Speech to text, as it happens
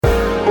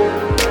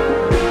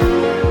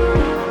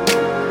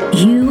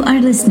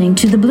listening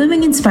to the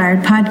Blooming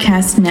Inspired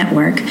Podcast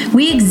Network.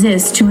 We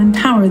exist to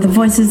empower the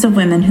voices of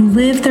women who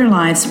live their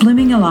lives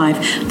blooming alive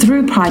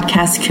through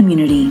podcast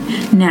community.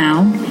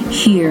 Now,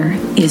 here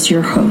is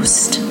your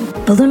host.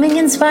 Blooming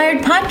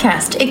Inspired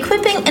Podcast,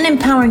 equipping and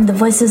empowering the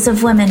voices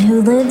of women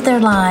who live their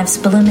lives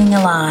blooming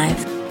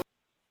alive.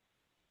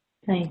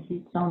 Thank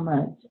you so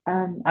much.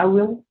 I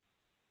will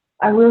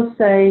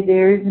say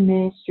there is a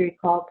ministry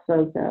called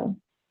Sozo,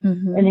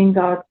 and in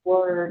God's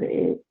Word,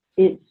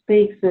 it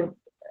speaks of.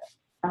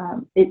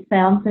 It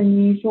sounds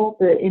unusual,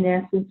 but in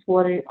essence,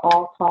 what it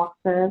all talks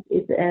of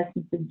is the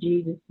essence of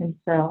Jesus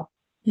Himself.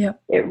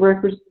 Yep. It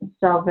represents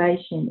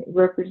salvation. It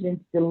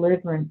represents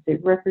deliverance.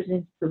 It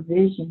represents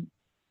provision.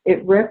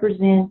 It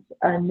represents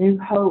a new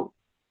hope.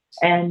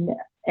 And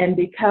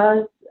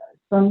because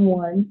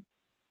someone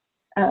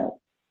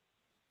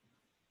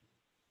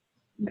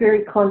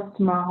very close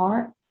to my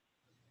heart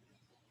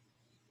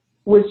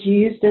was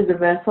used as a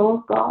vessel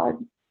of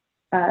God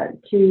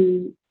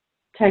to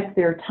take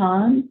their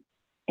time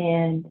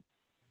and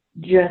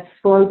just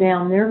slow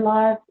down their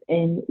lives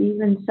and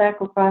even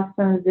sacrifice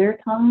some of their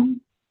time,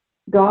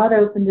 God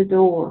opened the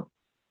door.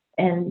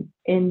 And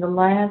in the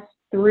last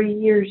 3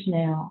 years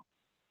now,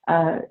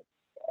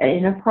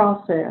 in a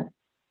process,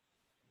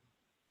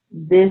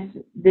 this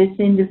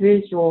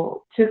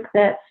individual took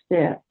that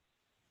step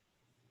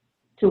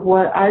to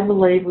what I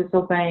believe was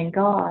obeying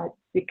God,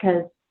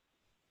 because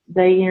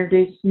they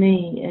introduced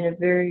me in a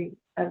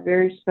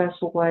very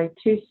special way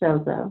to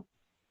Sozo.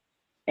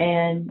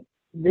 And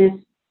this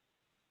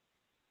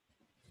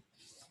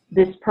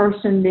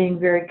person, being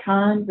very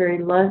kind, very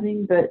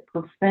loving, but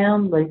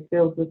profoundly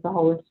filled with the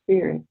Holy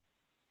Spirit,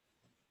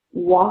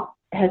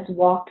 has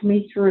walked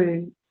me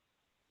through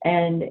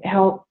and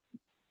helped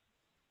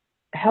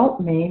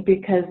me,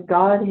 because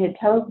God had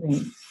told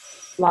me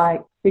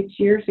like 6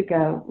 years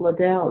ago,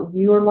 Liddell,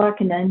 you are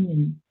like an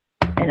onion,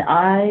 and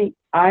I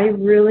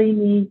really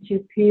need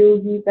to peel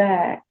you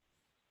back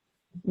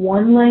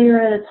one layer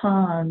at a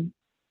time.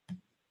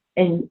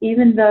 And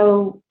even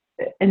though,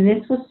 and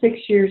this was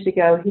 6 years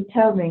ago, He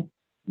told me,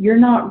 you're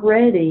not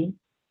ready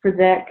for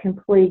that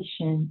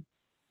completion,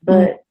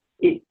 but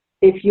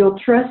if you'll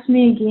trust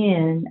me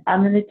again,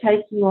 I'm going to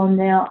take you on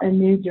now a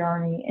new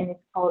journey, and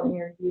it's called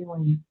inner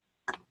healing.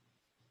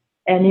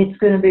 And it's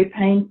going to be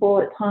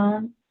painful at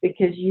times,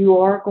 because you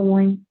will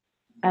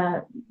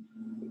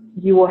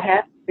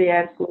have to be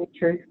absolutely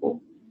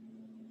truthful,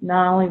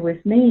 not only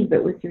with me,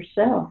 but with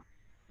yourself.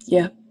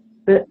 Yeah.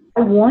 But I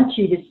want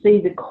you to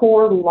see the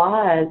core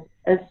lies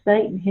of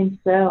Satan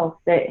himself,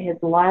 that has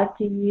lied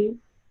to you,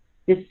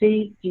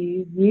 deceived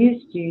you,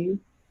 used you,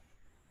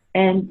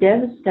 and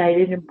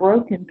devastated and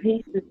broken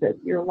pieces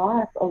of your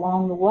life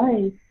along the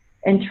way,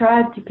 and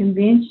tried to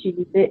convince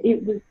you that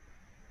it was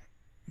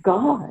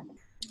God.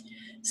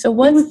 So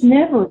it was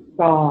never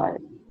God.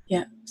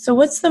 Yeah. So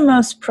what's the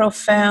most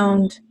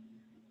profound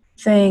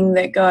thing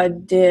that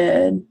God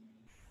did?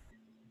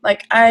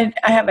 Like I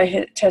have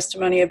a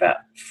testimony about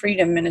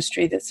Freedom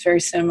Ministry that's very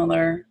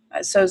similar.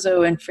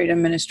 Sozo and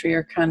Freedom Ministry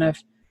are kind of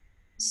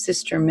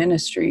sister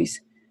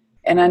ministries.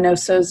 And I know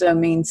Sozo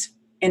means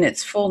in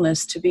its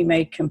fullness to be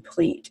made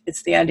complete.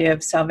 It's the idea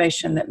of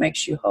salvation that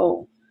makes you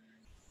whole.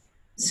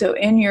 So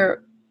in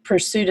your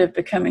pursuit of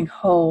becoming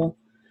whole,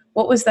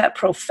 what was that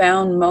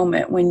profound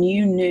moment when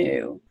you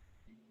knew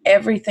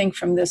everything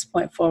from this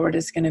point forward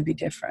is going to be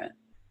different?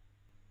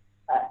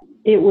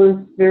 It was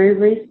very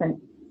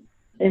recent.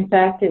 In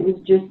fact, it was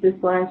just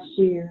this last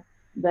year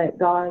that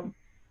God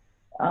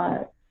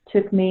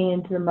took me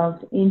into the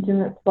most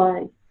intimate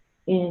place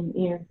in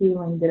inner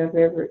healing that I've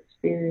ever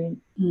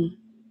experienced.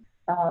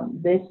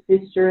 This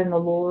sister in the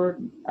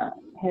Lord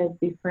has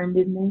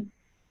befriended me,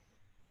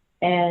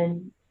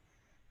 and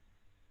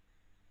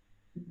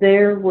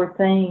there were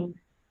things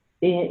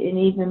in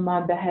even my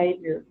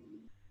behavior,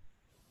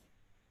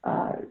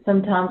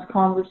 sometimes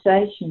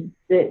conversations,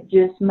 that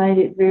just made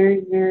it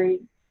very,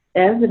 very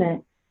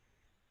evident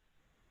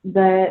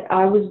that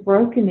I was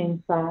broken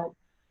inside,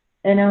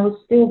 and I was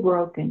still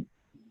broken.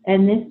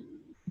 And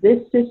this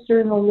sister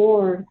in the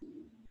Lord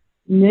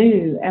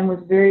knew and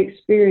was very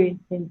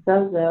experienced in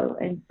Sozo,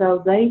 and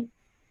so they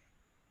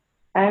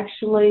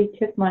actually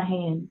took my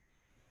hand,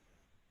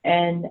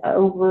 and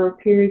over a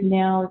period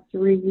now of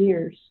 3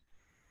 years,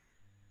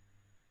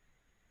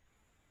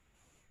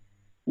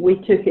 we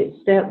took it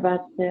step by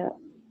step,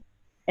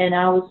 and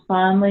I was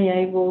finally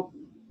able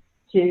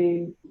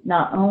to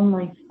not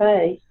only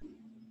face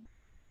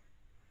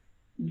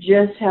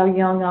just how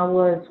young I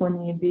was when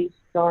the abuse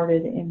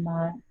started in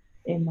my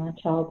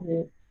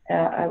childhood.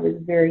 I was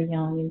very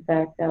young. In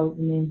fact, I was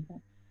an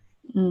infant,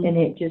 and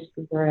it just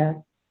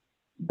progressed.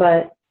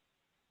 But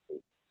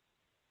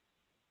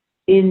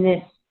in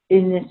this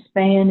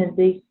span of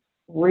these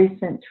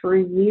recent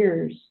 3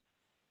 years,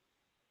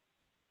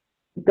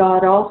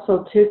 God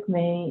also took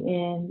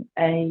me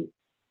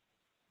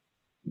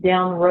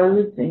down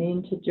roads and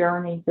into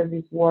journeys of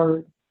His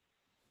Word.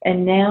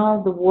 And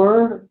now the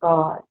Word of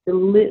God,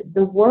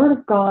 the Word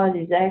of God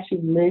is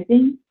actually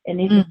living,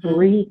 and it's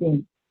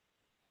breathing.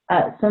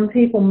 Some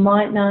people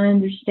might not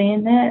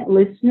understand that,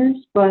 listeners,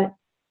 but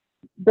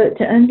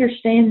to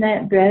understand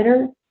that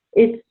better,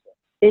 it's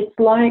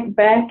like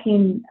back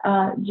in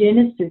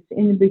Genesis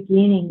in the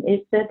beginning.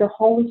 It said the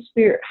Holy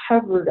Spirit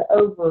hovered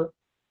over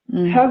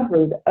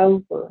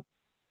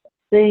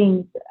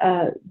things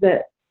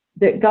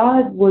that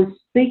God was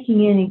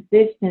speaking in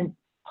existence.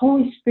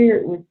 Holy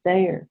Spirit was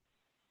there,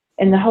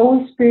 and the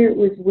Holy Spirit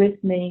was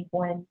with me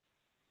when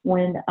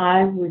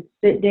I would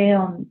sit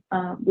down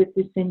with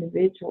this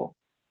individual,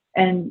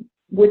 and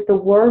with the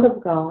Word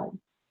of God,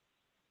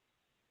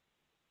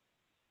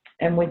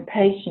 and with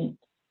patience,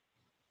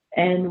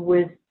 and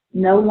with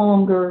no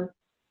longer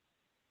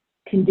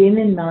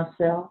condemning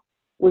myself,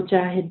 which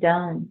I had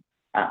done.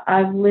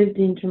 I've lived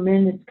in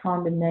tremendous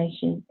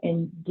condemnation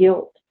and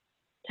guilt,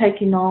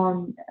 taking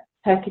on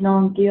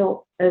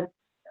guilt of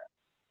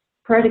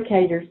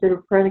predicators that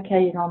are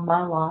predicated on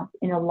my life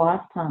in a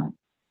lifetime,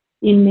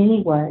 in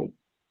many ways.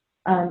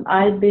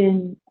 I'd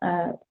been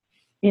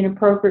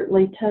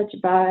inappropriately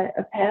touched by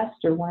a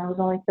pastor when I was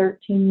only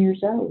 13 years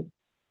old,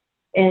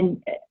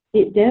 and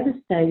it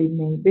devastated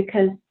me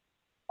because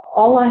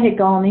all I had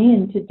gone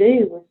in to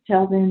do was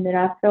tell them that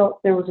I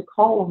felt there was a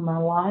call on my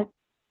life,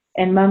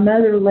 and my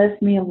mother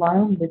left me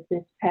alone with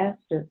this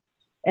pastor.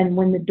 And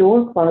when the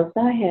door closed,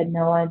 I had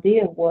no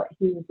idea what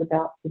he was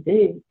about to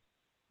do.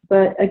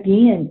 But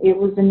again, it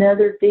was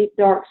another deep,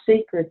 dark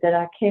secret that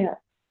I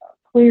kept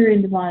clear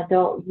into my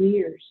adult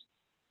years.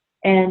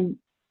 And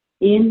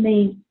in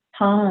these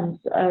times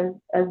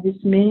of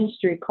this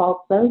ministry called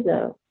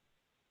Sozo,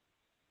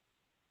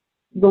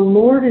 the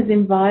Lord is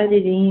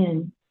invited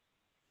in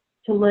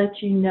to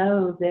let you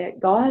know that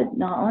God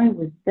not only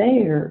was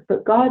there,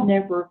 but God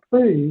never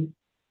approved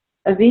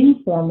of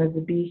any form of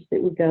abuse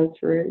that we go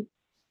through.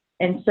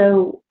 And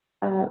so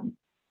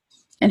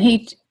and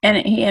he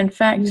in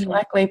fact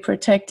likely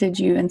protected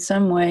you in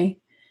some way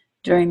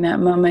during that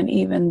moment,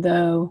 even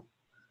though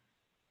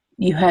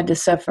you had to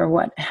suffer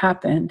what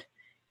happened.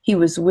 He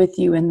was with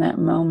you in that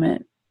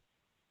moment,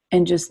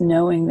 and just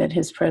knowing that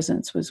his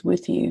presence was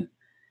with you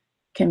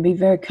can be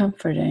very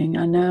comforting.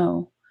 I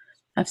know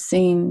I've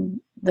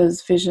seen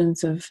those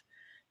visions of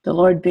the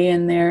Lord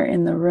being there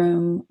in the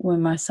room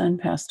when my son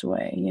passed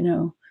away,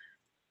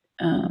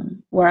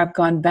 where I've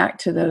gone back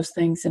to those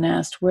things and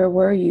asked, where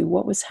were you?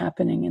 What was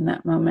happening in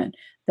that moment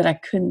that I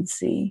couldn't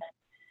see?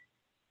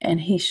 And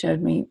he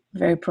showed me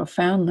very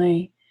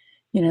profoundly,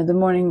 the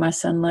morning my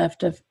son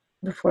left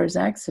before his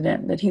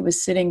accident, that he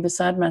was sitting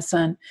beside my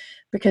son,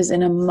 because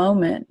in a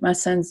moment, my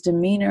son's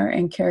demeanor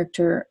and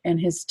character and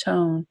his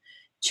tone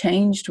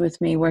changed with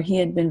me. Where he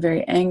had been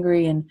very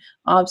angry and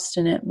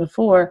obstinate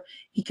before,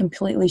 he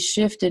completely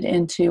shifted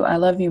into, I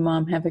love you,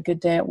 Mom, have a good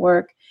day at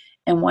work,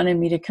 and wanted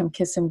me to come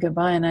kiss him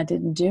goodbye, and I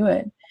didn't do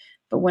it.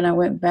 But when I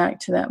went back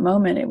to that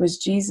moment, it was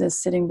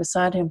Jesus sitting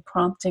beside him,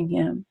 prompting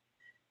him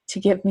to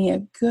give me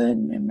a good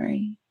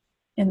memory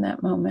in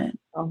that moment.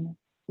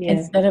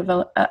 Yes.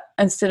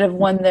 Instead of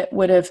one that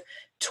would have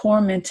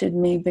tormented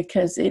me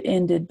because it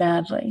ended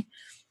badly.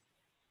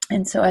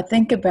 And so I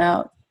think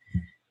about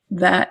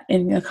that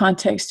in the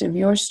context of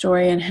your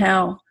story, and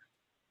how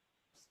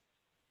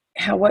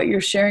what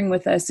you're sharing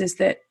with us is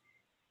that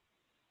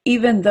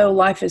even though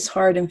life is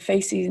hard and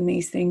facing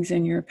these things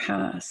in your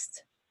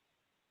past,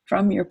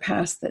 from your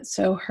past that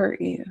so hurt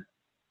you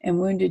and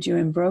wounded you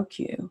and broke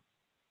you,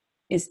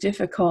 is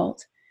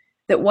difficult,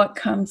 that what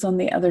comes on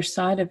the other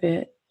side of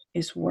it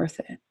is worth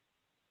it.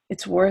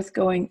 It's worth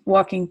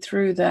walking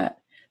through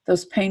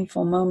those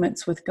painful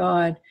moments with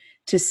God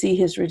to see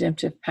his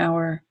redemptive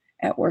power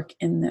at work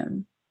in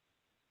them.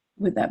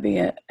 Would that be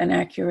an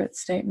accurate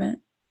statement?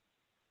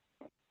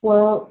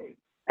 Well,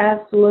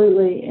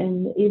 absolutely.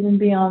 And even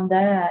beyond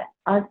that,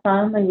 I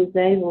finally was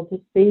able to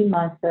see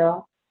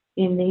myself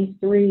in these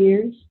 3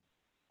 years.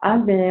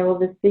 I've been able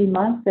to see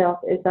myself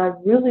as I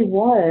really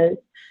was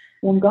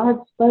when God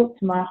spoke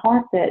to my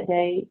heart that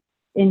day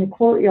in the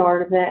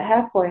courtyard of that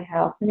halfway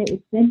house. And it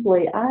was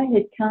simply, I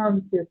had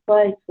come to a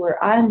place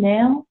where I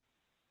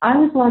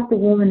was like the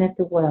woman at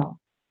the well.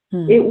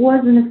 It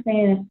wasn't a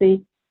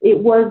fantasy. It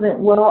wasn't,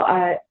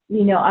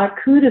 I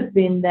could have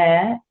been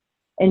that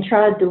and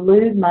tried to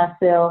delude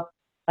myself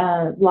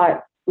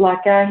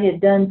like I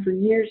had done for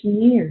years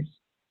and years.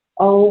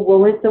 Oh,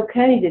 well, it's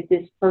okay that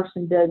this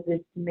person does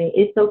this to me.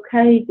 It's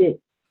okay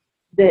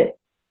that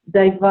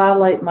they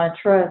violate my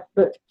trust.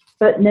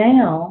 But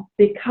now,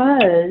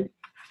 because,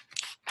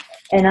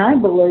 and I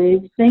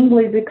believe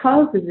singly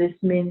because of this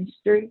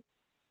ministry,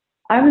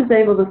 I was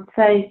able to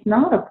face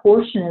not a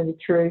portion of the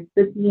truth,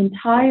 but the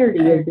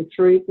entirety of the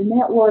truth. And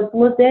that was,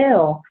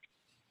 Liddell,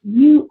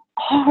 you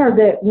are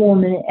that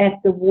woman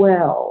at the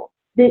well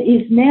that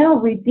is now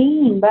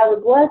redeemed by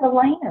the blood of the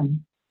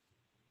Lamb.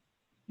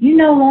 You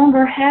no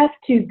longer have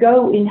to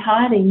go in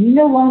hiding. You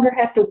no longer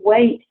have to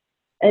wait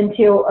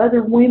until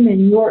other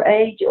women your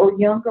age or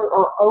younger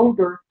or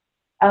older.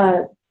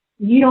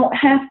 You don't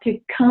have to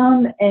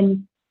come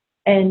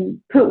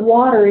and put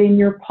water in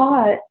your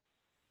pot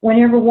when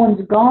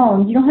everyone's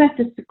gone. You don't have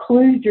to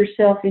seclude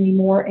yourself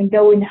anymore and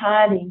go in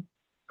hiding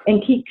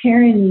and keep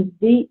carrying these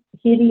deep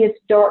hideous,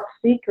 dark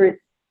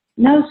secrets.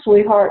 No,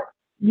 sweetheart,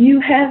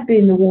 you have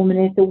been the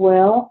woman at the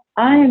well.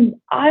 I'm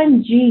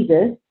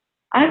Jesus.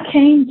 I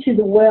came to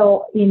the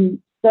well,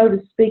 in so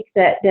to speak,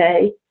 that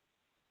day,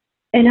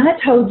 and I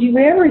told you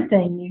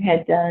everything you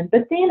had done.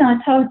 But then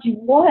I told you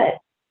what?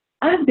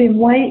 I've been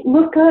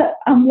look up,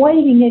 I'm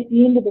waiting at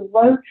the end of the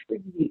road for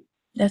you.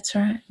 That's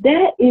right.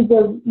 That is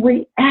a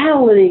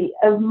reality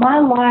of my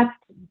life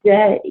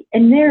today.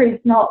 And there is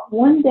not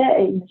one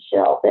day,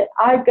 Michelle, that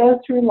I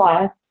go through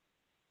life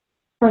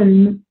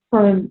from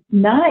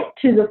night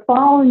to the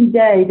following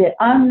day that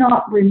I'm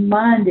not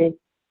reminded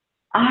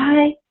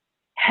I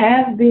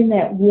have been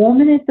that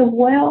woman at the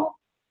well,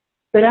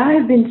 but I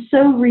have been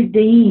so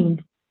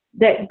redeemed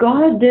that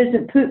God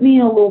doesn't put me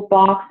in a little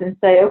box and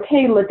say,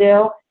 okay,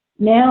 Liddell,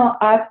 now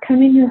I've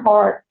come in your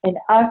heart and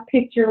I've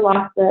picked your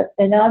life up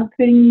and I'm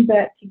putting you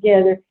back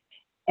together.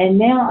 And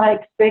now I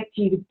expect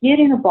you to get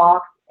in a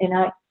box and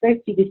I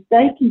expect you to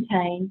stay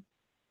contained.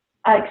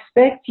 I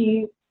expect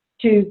you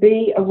to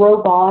be a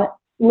robot,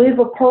 live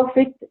a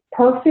perfect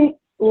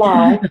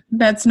life.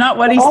 That's not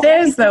what he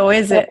says, though,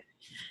 is it?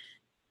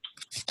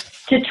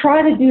 To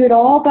try to do it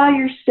all by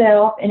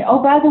yourself. And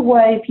oh, by the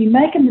way, if you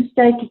make a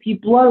mistake, if you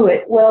blow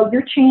it, well,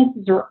 your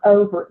chances are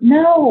over.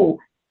 No.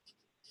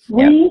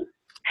 We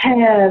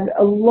have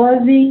a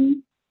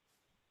loving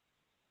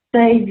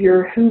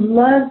Savior who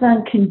loves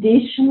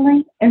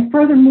unconditionally. And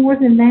furthermore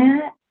than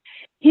that,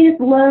 his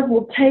love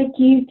will take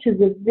you to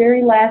the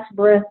very last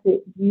breath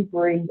that you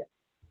breathe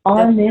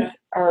on this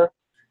earth.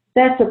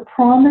 That's a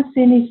promise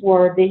in his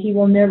word that he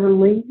will never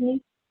leave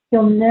you.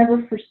 He'll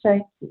never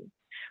forsake you.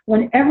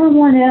 When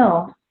everyone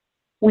else,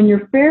 when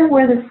your fair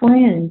weather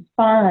friends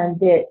find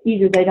that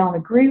either they don't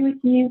agree with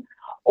you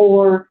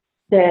or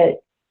that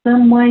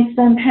some way,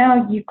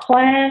 somehow you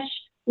clash,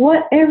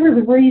 whatever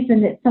the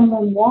reason that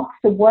someone walks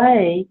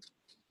away,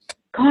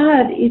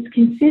 God is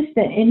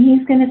consistent and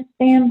he's going to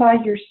stand by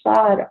your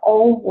side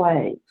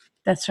always.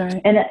 That's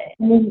right. And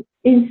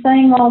in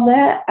saying all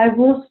that, I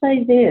will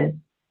say this.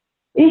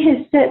 It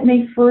has set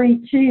me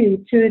free,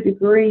 too, to a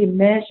degree and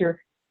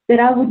measure that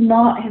I would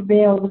not have been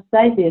able to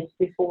say this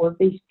before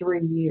these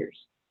 3 years.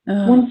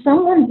 When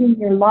someone's in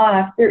your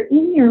life, they're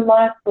in your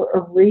life for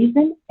a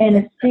reason and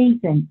a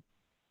season.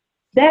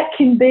 That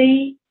can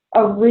be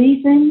a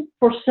reason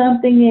for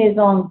something that is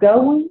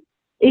ongoing.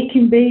 It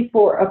can be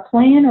for a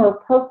plan or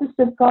a purpose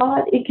of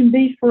God. It can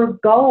be for a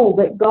goal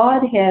that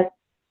God has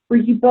for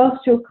you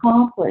both to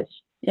accomplish.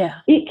 Yeah.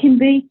 It can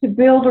be to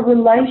build a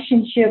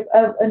relationship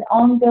of an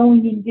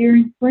ongoing,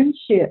 endearing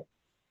friendship.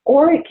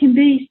 Or it can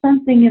be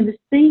something in the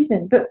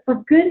season. But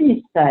for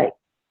goodness sake,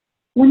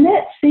 when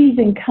that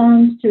season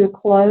comes to a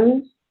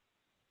close,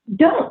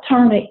 don't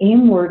turn it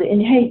inward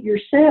and hate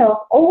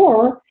yourself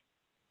or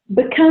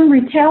become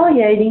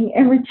retaliating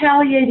and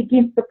retaliate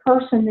against the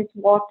person that's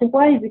walked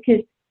away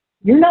because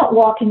you're not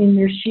walking in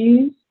their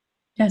shoes.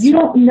 You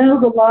don't know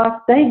the life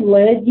they've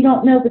led. You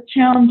don't know the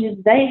challenges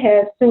they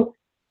have. So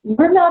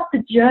we're not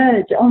the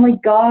judge. Only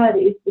God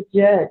is the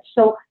judge.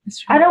 So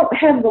I don't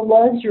have the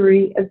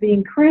luxury of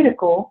being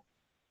critical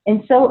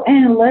and so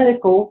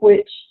analytical,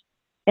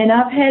 and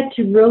I've had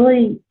to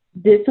really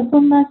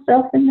discipline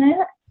myself in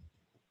that.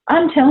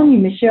 I'm telling you,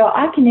 Michelle,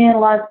 I can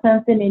analyze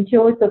something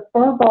until it's a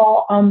fur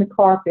ball on the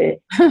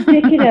carpet,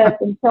 pick it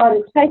up and try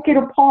to take it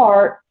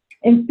apart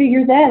and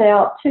figure that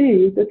out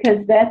too,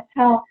 because that's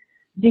how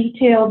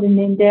detailed and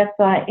in-depth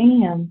I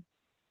am.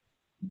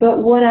 But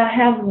what I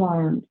have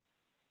learned,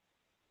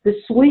 the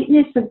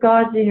sweetness of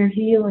God's inner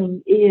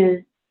healing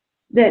is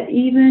that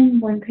even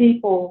when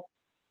people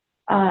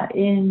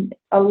in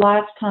a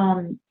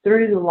lifetime,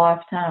 through the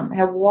lifetime,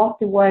 have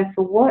walked away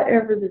for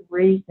whatever the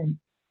reason,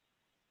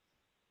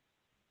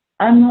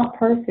 I'm not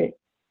perfect.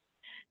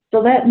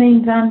 So that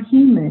means I'm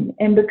human.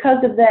 And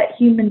because of that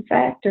human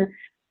factor,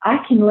 I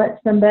can let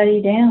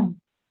somebody down.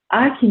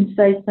 I can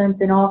say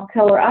something off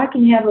color. I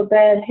can have a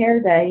bad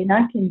hair day, and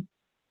I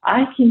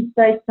can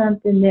say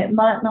something that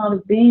might not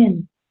have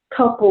been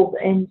coupled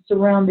and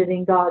surrounded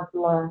in God's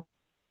love.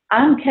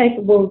 I'm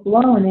capable of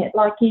blowing it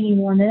like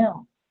anyone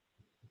else.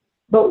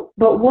 But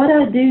what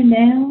I do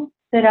now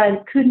that I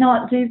could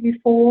not do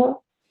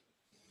before,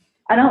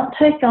 I don't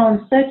take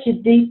on such a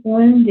deep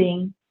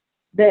wounding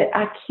that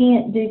I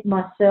can't dig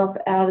myself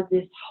out of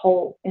this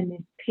hole and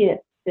this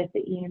pit that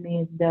the enemy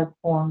has dug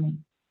for me.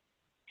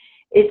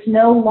 It's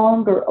no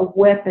longer a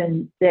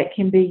weapon that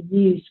can be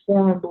used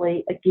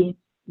formally against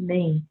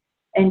me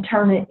and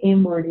turn it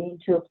inward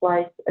into a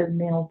place of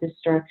mental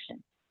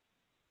destruction,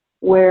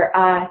 where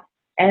I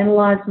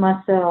analyze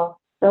myself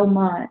so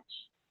much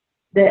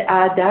that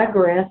I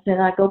digress and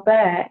I go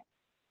back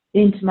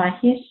into my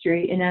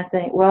history and I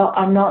think, well,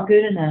 I'm not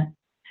good enough.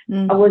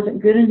 I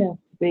wasn't good enough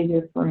to be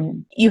their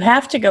friend. You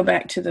have to go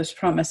back to those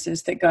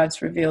promises that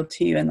God's revealed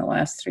to you in the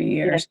last 3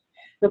 years.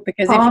 Yes.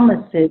 Because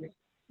promises.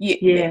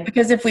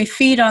 Because if we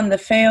feed on the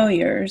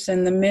failures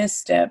and the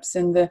missteps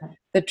and the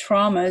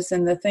traumas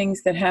and the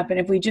things that happen,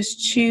 if we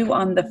just chew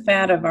on the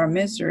fat of our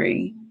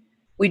misery,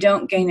 we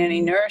don't gain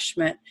any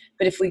nourishment.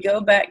 But if we go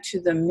back to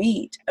the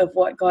meat of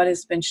what God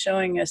has been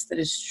showing us that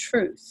is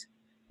truth,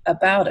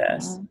 about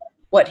us.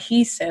 What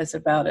he says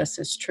about us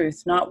is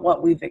truth, not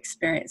what we've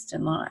experienced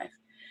in life.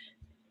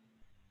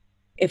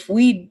 If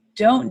we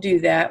don't do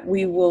that,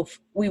 we will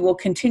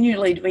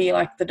continually be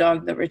like the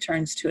dog that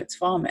returns to its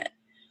vomit.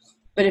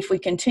 But if we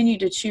continue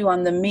to chew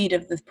on the meat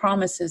of the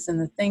promises and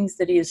the things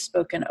that he has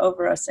spoken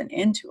over us and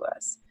into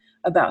us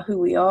about who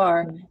we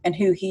are and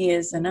who he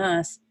is in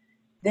us,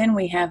 then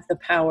we have the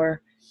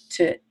power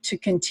to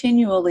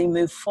continually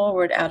move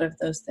forward out of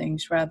those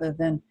things, rather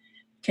than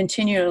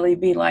continually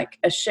be like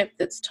a ship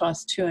that's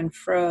tossed to and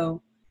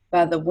fro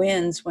by the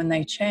winds when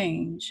they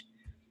change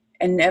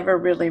and never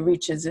really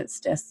reaches its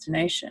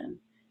destination.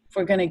 If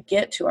we're going to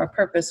get to our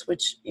purpose,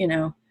 which,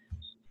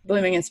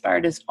 Blooming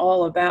Inspired is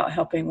all about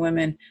helping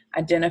women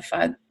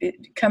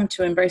come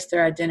to embrace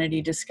their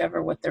identity,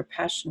 discover what they're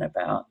passionate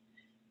about,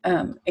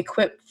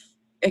 equip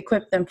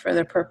them for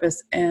their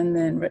purpose, and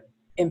then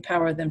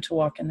empower them to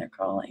walk in their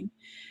calling.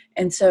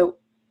 And so,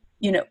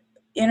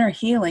 inner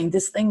healing,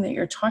 this thing that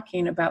you're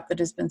talking about that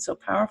has been so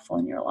powerful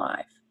in your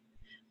life,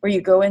 where you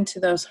go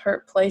into those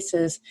hurt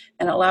places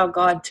and allow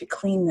God to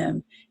clean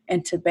them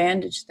and to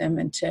bandage them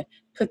and to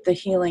put the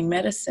healing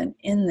medicine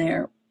in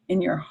there in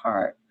your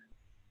heart.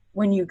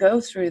 When you go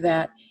through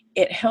that,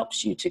 it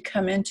helps you to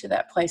come into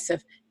that place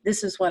of,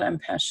 this is what I'm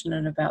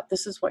passionate about.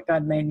 This is what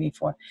God made me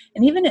for.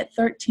 And even at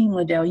 13,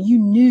 Liddell, you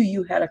knew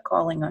you had a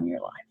calling on your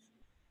life.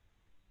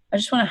 I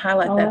just want to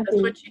highlight that.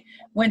 That's what you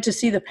went to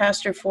see the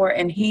pastor for,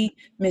 and he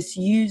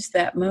misused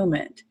that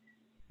moment.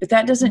 But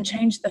that doesn't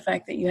change the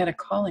fact that you had a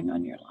calling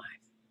on your life.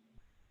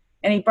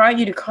 And he brought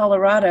you to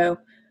Colorado,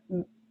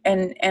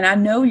 and I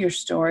know your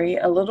story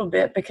a little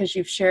bit because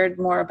you've shared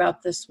more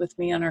about this with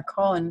me on our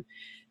call. And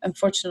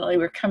unfortunately,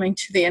 we're coming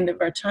to the end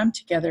of our time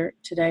together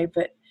today,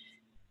 but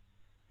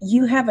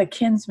you have a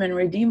kinsman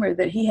redeemer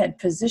that he had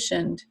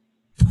positioned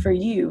for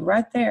you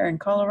right there in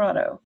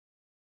Colorado.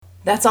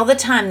 That's all the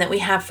time that we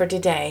have for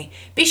today.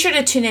 Be sure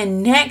to tune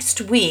in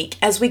next week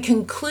as we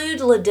conclude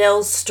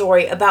Liddell's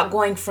story about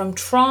going from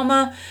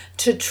trauma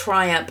to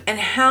triumph and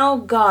how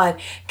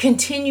God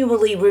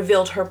continually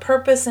revealed her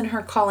purpose and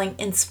her calling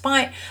in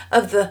spite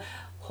of the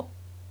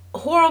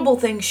horrible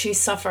things she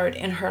suffered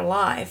in her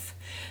life.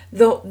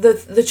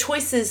 The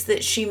choices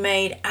that she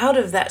made out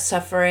of that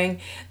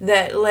suffering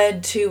that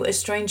led to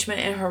estrangement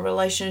in her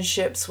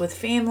relationships with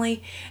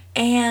family,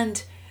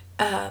 and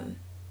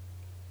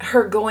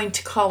her going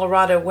to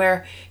Colorado,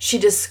 where she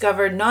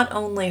discovered not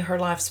only her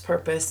life's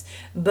purpose,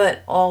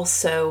 but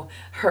also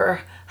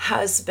her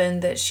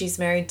husband that she's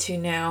married to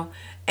now.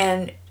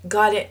 And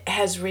God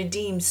has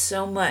redeemed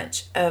so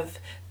much of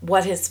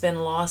what has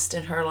been lost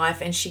in her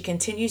life. And she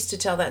continues to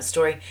tell that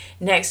story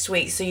next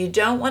week. So you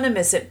don't want to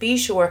miss it. Be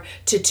sure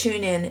to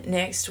tune in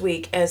next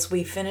week as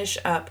we finish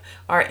up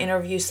our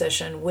interview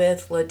session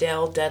with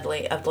Liddell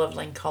Dudley of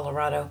Loveland,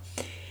 Colorado.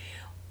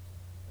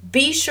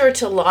 Be sure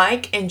to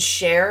like and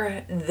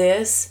share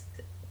this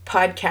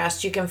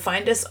podcast. You can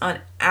find us on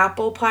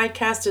Apple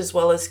Podcast as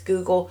well as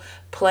Google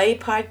Play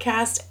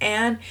Podcast,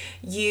 and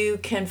you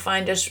can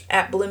find us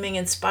at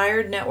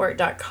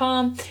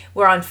bloominginspirednetwork.com.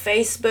 We're on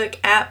Facebook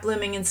at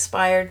Blooming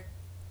Inspired.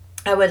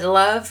 I would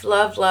love,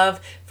 love, love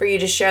for you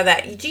to share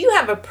that. Do you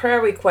have a prayer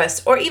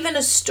request or even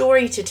a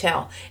story to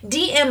tell?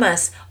 DM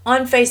us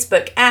on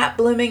Facebook at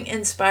Blooming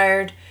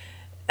Inspired.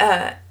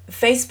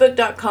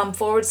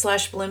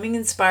 Facebook.com/Blooming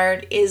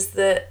Inspired is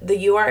the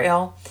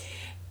URL.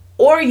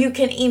 Or you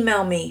can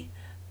email me,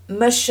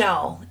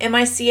 Michelle,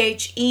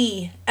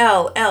 MICHELLE,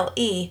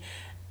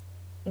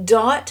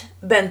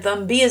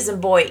 .Bentham, B as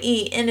in boy,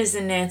 E, N as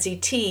in Nancy,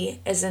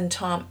 T as in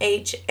Tom,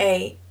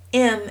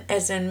 HAM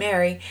as in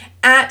Mary,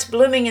 at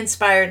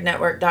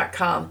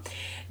bloominginspirednetwork.com.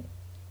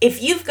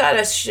 If you've got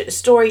a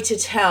story to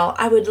tell,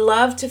 I would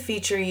love to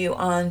feature you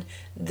on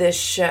this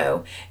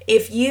show.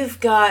 If you've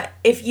got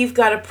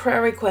a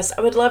prayer request,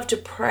 I would love to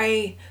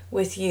pray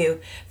with you.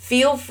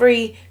 Feel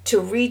free to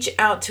reach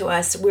out to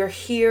us. We're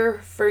here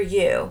for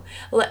you.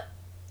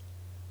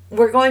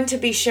 We're going to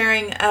be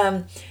sharing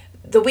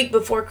the week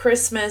before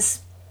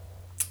Christmas.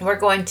 We're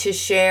going to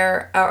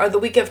share, or the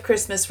week of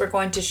Christmas, we're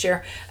going to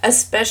share a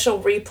special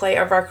replay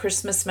of our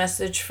Christmas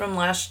message from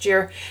last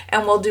year.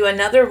 And we'll do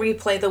another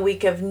replay the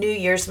week of New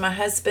Year's. My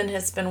husband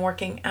has been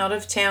working out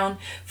of town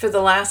for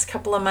the last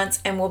couple of months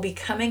and will be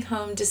coming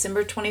home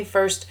December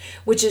 21st,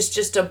 which is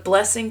just a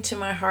blessing to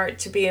my heart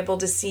to be able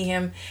to see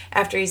him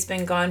after he's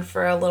been gone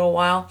for a little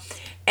while.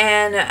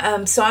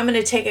 And so I'm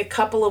going to take a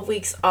couple of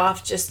weeks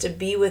off just to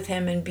be with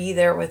him and be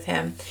there with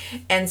him.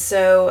 And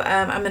so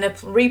I'm going to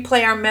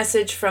replay our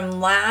message from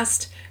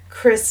last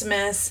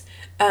Christmas,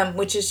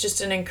 which is just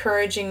an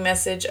encouraging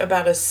message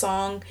about a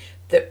song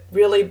that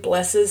really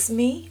blesses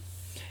me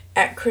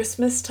at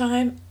Christmas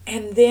time.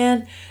 And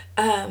then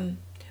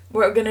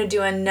we're going to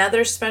do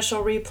another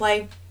special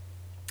replay.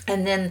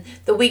 And then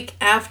the week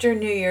after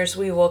New Year's,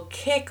 we will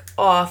kick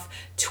off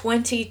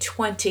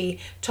 2020,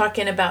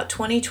 talking about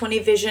 2020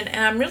 vision.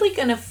 And I'm really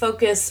going to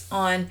focus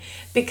on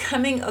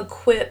becoming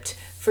equipped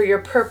for your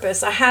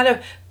purpose. I had a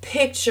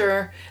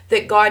picture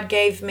that God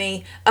gave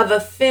me of a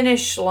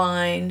finish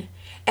line.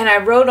 and I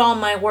wrote all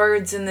my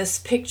words in this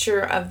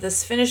picture of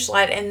this finish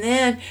line. And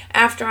then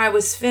after I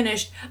was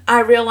finished,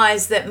 I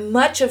realized that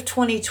much of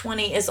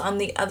 2020 is on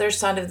the other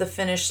side of the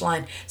finish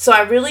line. So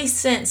I really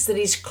sense that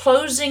he's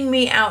closing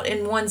me out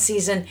in one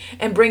season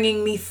and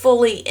bringing me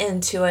fully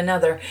into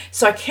another.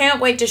 So I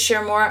can't wait to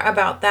share more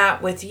about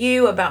that with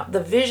you, about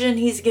the vision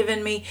he's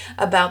given me,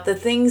 about the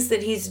things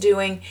that he's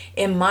doing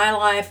in my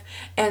life.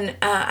 And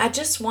I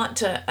just want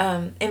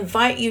to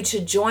invite you to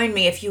join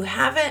me. If you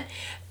haven't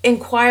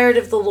inquired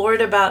of the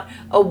Lord about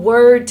a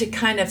word to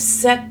kind of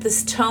set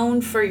this tone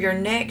for your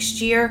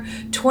next year,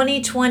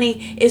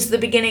 2020 is the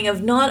beginning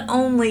of not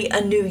only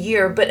a new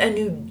year, but a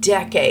new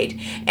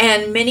decade.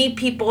 And many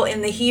people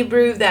in the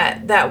Hebrew,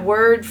 that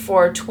word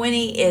for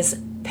 20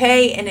 is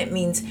pay, and it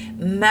means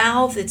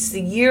mouth. It's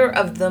the year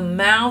of the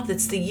mouth.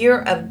 It's the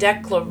year of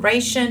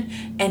declaration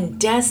and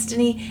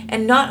destiny,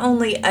 and not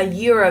only a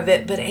year of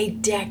it, but a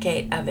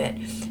decade of it.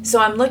 So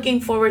I'm looking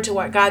forward to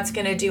what God's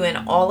going to do in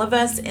all of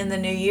us in the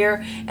new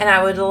year, and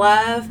I would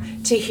love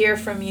to hear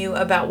from you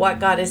about what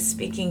God is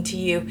speaking to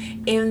you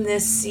in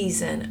this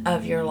season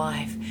of your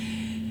life.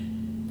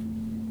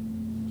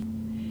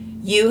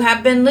 You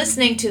have been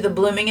listening to the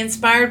Blooming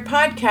Inspired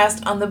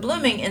Podcast on the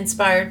Blooming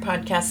Inspired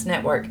Podcast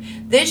Network.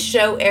 This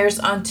show airs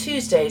on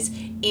Tuesdays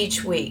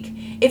each week.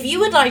 If you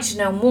would like to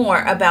know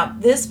more about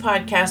this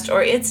podcast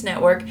or its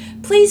network,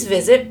 please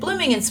visit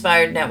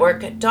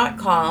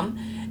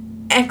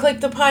bloominginspirednetwork.com and click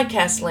the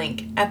podcast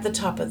link at the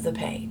top of the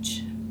page.